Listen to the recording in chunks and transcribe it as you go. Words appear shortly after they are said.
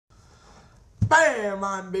Bam!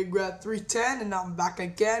 I'm Big Red 310 and I'm back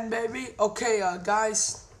again, baby. Okay,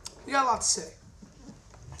 guys, we got a lot to say.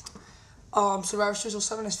 Survivor Series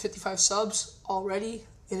 07 has 55 subs already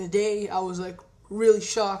in a day. I was like really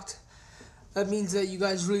shocked. That means that you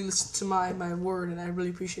guys really listen to my word, and I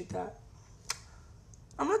really appreciate that.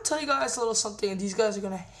 I'm gonna tell you guys a little something, and these guys are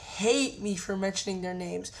gonna hate me for mentioning their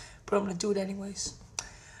names, but I'm gonna do it anyways.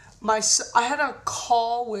 I had a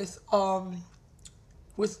call with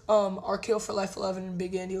RKO for Life 11 and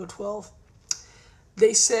Big Andy 012.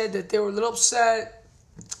 They said that they were a little upset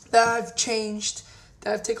that I've changed,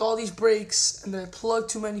 that I've taken all these breaks, and that I plug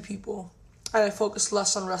too many people, and I focus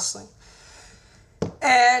less on wrestling.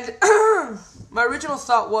 And my original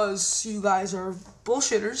thought was, you guys are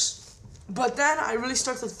bullshitters. But then I really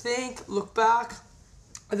start to think, look back,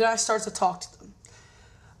 and then I start to talk to them.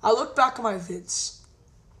 I look back at my vids.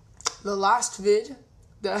 The last vid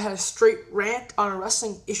that I had a straight rant on a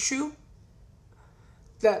wrestling issue,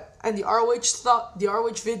 and the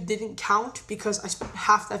ROH vid didn't count because I spent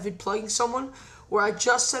half that vid plugging someone, where I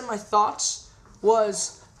just said my thoughts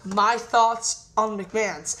was my thoughts on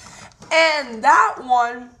McMahon's. And that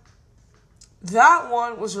one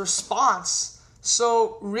was a response.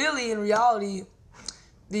 So really, in reality,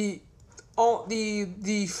 the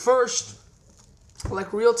first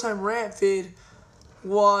like real-time rant vid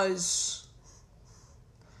was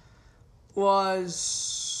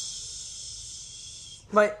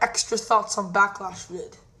my extra thoughts on Backlash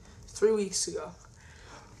vid 3 weeks ago.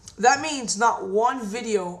 That means not one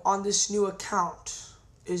video on this new account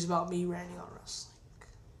is about me ranting on wrestling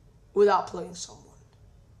without playing someone.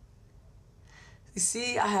 You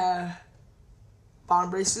see, I have bottom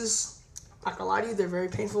braces. Not gonna lie to you, they're very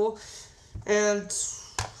painful, and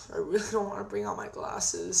I really don't want to bring out my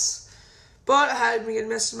glasses. But I had me get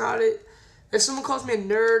messed about it. If someone calls me a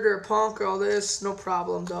nerd or a punk or all this, no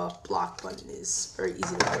problem. The block button is very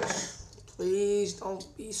easy to push. Please don't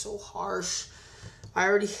be so harsh. I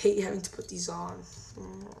already hate having to put these on.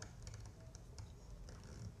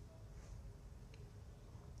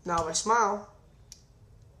 Now if I smile,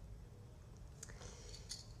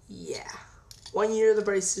 yeah. 1 year of the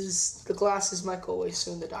braces, the glasses might go away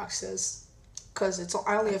soon, the doc says. Because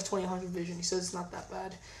I only have 20/100 vision. He says it's not that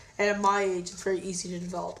bad. And at my age, it's very easy to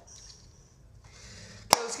develop.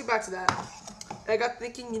 Okay, let's get back to that. I got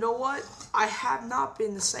thinking, you know what? I have not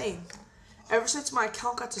been the same. Ever since my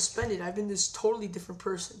account got suspended, I've been this totally different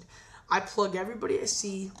person. I plug everybody I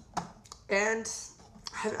see, and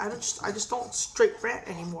I just don't straight rant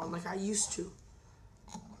anymore like I used to.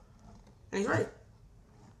 And he's right.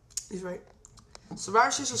 He's right.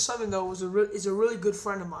 Survivor Series 07, though, is a really good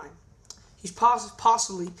friend of mine. He's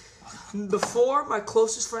possibly, before, my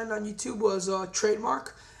closest friend on YouTube was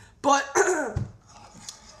Trademark. But,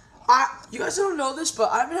 you guys don't know this, but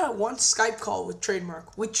I've had one Skype call with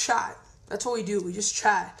Trademark. We chat. That's what we do. We just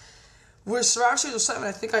chat. With Survivor Series 07,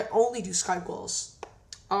 I think I only do Skype calls.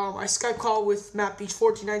 I Skype call with Matt Beach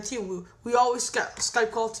 1419. We always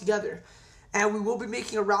Skype call together. And we will be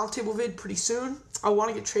making a roundtable vid pretty soon. I want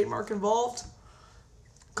to get Trademark involved,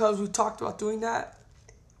 because we talked about doing that.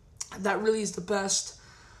 That really is the best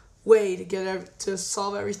way to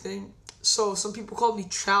solve everything. So some people called me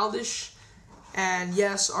childish, and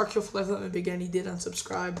yes, RKO for Life and Big Andy did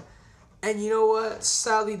unsubscribe. And you know what?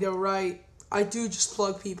 Sadly, they're right. I do just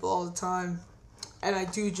plug people all the time, and I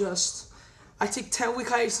take 10-week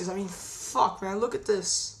hiatuses. I mean, fuck, man, look at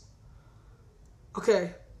this.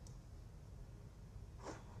 Okay.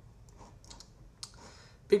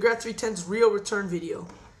 Big Rat 310's real return video.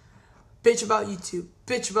 Bitch about YouTube.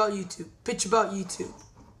 Bitch about YouTube. Bitch about YouTube.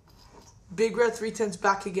 Big Red 310's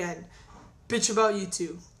back again. Bitch about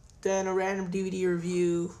YouTube. Then a random DVD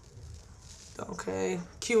review. Okay.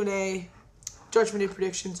 Q&A. Judgment Day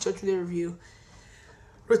predictions. Judgment Day review.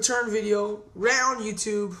 Return video. Round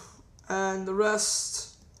YouTube. And the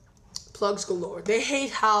rest, plugs galore. They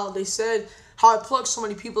hate how I plug so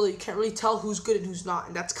many people that you can't really tell who's good and who's not.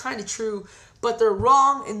 And that's kind of true. But they're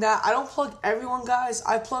wrong in that I don't plug everyone, guys.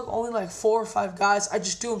 I plug only like 4 or 5 guys. I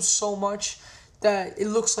just do them so much that it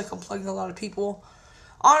looks like I'm plugging a lot of people.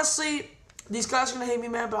 Honestly, these guys are going to hate me,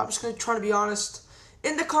 man, but I'm just going to try to be honest.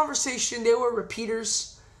 In the conversation, they were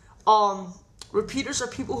repeaters. Repeaters are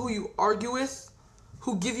people who you argue with,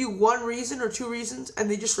 who give you one reason or 2 reasons, and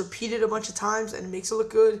they just repeat it a bunch of times, and it makes it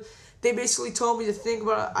look good. They basically told me to think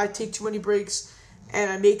about it. I take too many breaks, and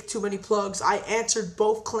I make too many plugs. I answered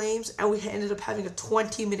both claims, and we ended up having a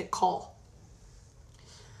 20-minute call.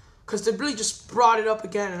 Because they really just brought it up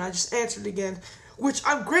again, and I just answered again, which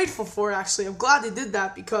I'm grateful for, actually. I'm glad they did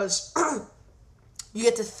that, because you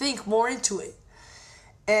get to think more into it.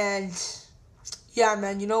 And, yeah,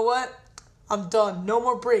 man, you know what? I'm done. No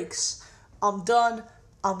more breaks. I'm done.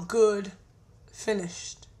 I'm good.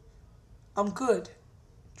 Finished. I'm good.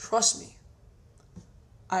 Trust me.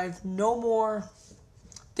 I have no more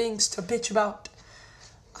things to bitch about.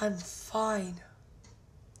 I'm fine.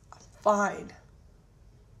 I'm fine.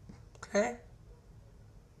 Okay?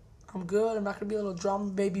 I'm good. I'm not going to be a little drama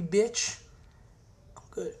baby bitch. I'm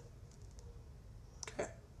good. Okay.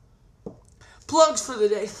 Plugs for the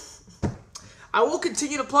day. I will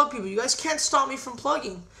continue to plug people. You guys can't stop me from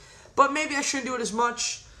plugging. But maybe I shouldn't do it as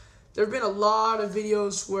much. There have been a lot of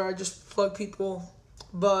videos where I just plug people.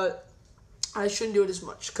 But I shouldn't do it as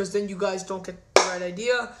much. Because then you guys don't get the right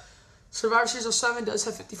idea. Survivor Series 07 does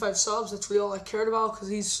have 55 subs. That's really all I cared about. Because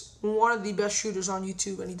he's one of the best shooters on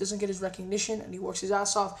YouTube. And he doesn't get his recognition. And he works his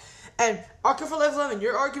ass off. And Arcade for Life 11,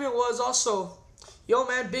 your argument was also, yo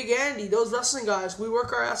man, Big Andy, those wrestling guys, we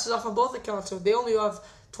work our asses off on both accounts. So they only have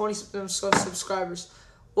 20 subscribers.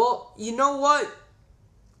 Well, you know what?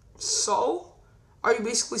 So, are you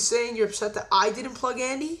basically saying you're upset that I didn't plug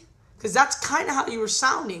Andy? Because that's kind of how you were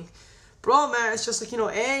sounding. Bro, man, it's just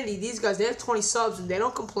like, Andy, these guys, they have 20 subs and they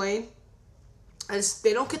don't complain. And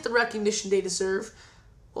they don't get the recognition they deserve.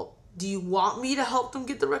 Well, do you want me to help them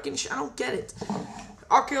get the recognition? I don't get it.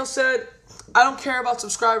 RKO said, I don't care about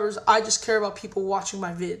subscribers. I just care about people watching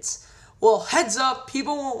my vids. Well, heads up,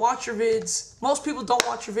 people won't watch your vids. Most people don't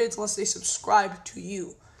watch your vids unless they subscribe to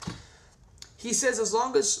you. He says, as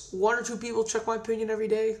long as 1 or 2 people check my opinion every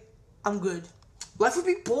day, I'm good. Life would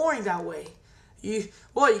be boring that way. You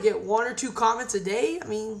get 1 or 2 comments a day? I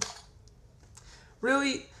mean,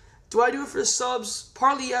 really, do I do it for the subs?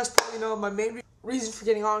 Partly yes, partly no. My main reason for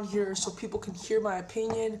getting on here is so people can hear my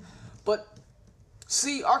opinion. But,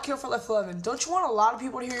 see, Arcade for Life 11, don't you want a lot of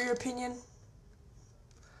people to hear your opinion?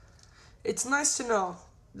 It's nice to know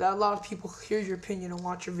that a lot of people hear your opinion and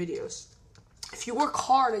watch your videos. If you work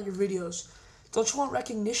hard at your videos, don't you want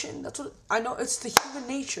recognition? That's what I know. It's the human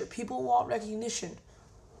nature. People want recognition.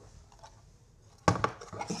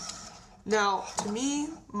 Now, to me,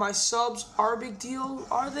 my subs are a big deal.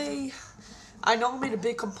 Are they? I know I made a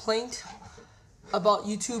big complaint about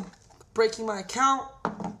YouTube breaking my account.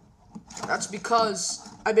 That's because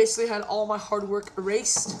I basically had all my hard work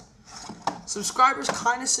erased. Subscribers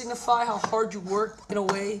kind of signify how hard you work in a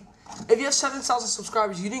way. If you have 7,000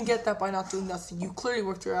 subscribers, you didn't get that by not doing nothing. You clearly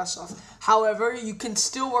worked your ass off. However, you can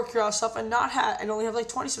still work your ass off and only have like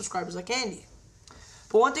 20 subscribers like Andy.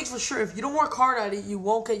 But one thing's for sure, if you don't work hard at it, you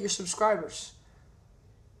won't get your subscribers.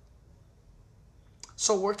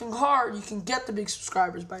 So working hard, you can get the big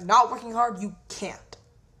subscribers. By not working hard, you can't.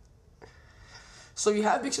 So you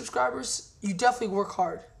have big subscribers, you definitely work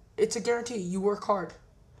hard. It's a guarantee, you work hard.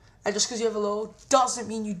 And just because you have a low doesn't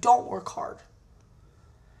mean you don't work hard.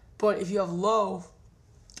 But if you have low,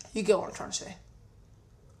 you get what I'm trying to say.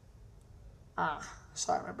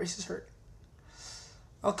 Sorry, my braces hurt.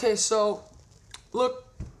 Okay, so, look.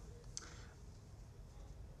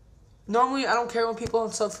 Normally, I don't care when people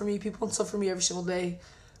unsub for me. People unsub for me every single day.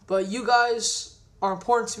 But you guys are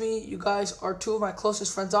important to me. You guys are 2 of my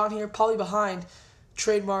closest friends on here. Probably behind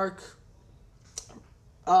Trademark,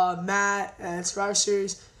 Matt, and Survivor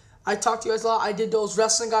Series. I talked to you guys a lot. I did those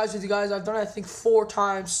wrestling guys with you guys. I've done it, I think, 4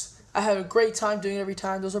 times. I had a great time doing it every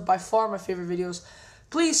time. Those are by far my favorite videos.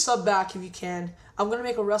 Please sub back if you can. I'm going to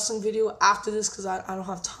make a wrestling video after this because I don't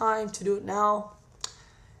have time to do it now.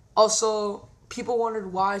 Also, people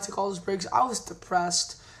wondered why I took all those breaks. I was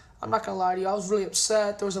depressed. I'm not going to lie to you. I was really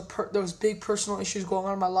upset. There was big personal issues going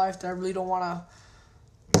on in my life that I really don't want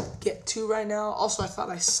to get to right now. Also, I thought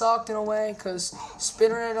I sucked in a way because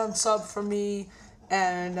Spinner had unsubbed for me.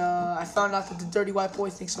 And I found out that the Dirty White Boy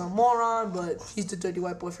thinks I'm a moron, but he's the Dirty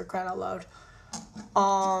White Boy for crying out loud.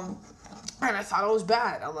 And I thought it was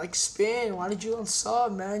bad. I'm like, Spin, why did you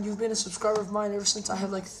unsub, man? You've been a subscriber of mine ever since I had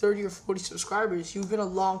like 30 or 40 subscribers. You've been a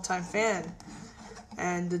long-time fan.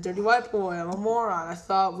 And the Dirty White Boy, I'm a moron. I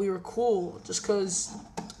thought we were cool just because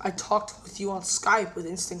I talked with you on Skype with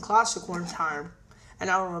Instant Classic one time. And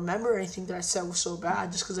I don't remember anything that I said was so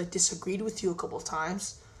bad just because I disagreed with you a couple of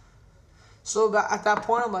times. So at that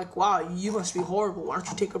point, I'm like, wow, you must be horrible. Why don't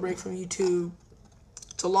you take a break from YouTube?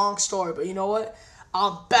 It's a long story, but you know what?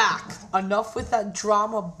 I'm back. Enough with that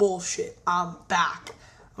drama bullshit. I'm back.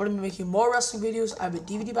 I'm going to be making more wrestling videos. I have a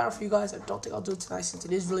DVD battle for you guys. I don't think I'll do it tonight since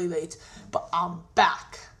it is really late. But I'm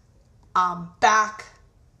back. I'm back.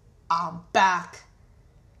 I'm back.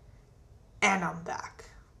 And I'm back.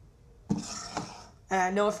 And I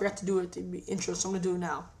know I forgot to do it at the intro, so I'm going to do it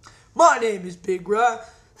now. My name is Big Rat.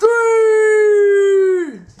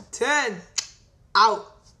 3, 10,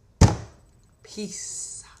 out. Peace.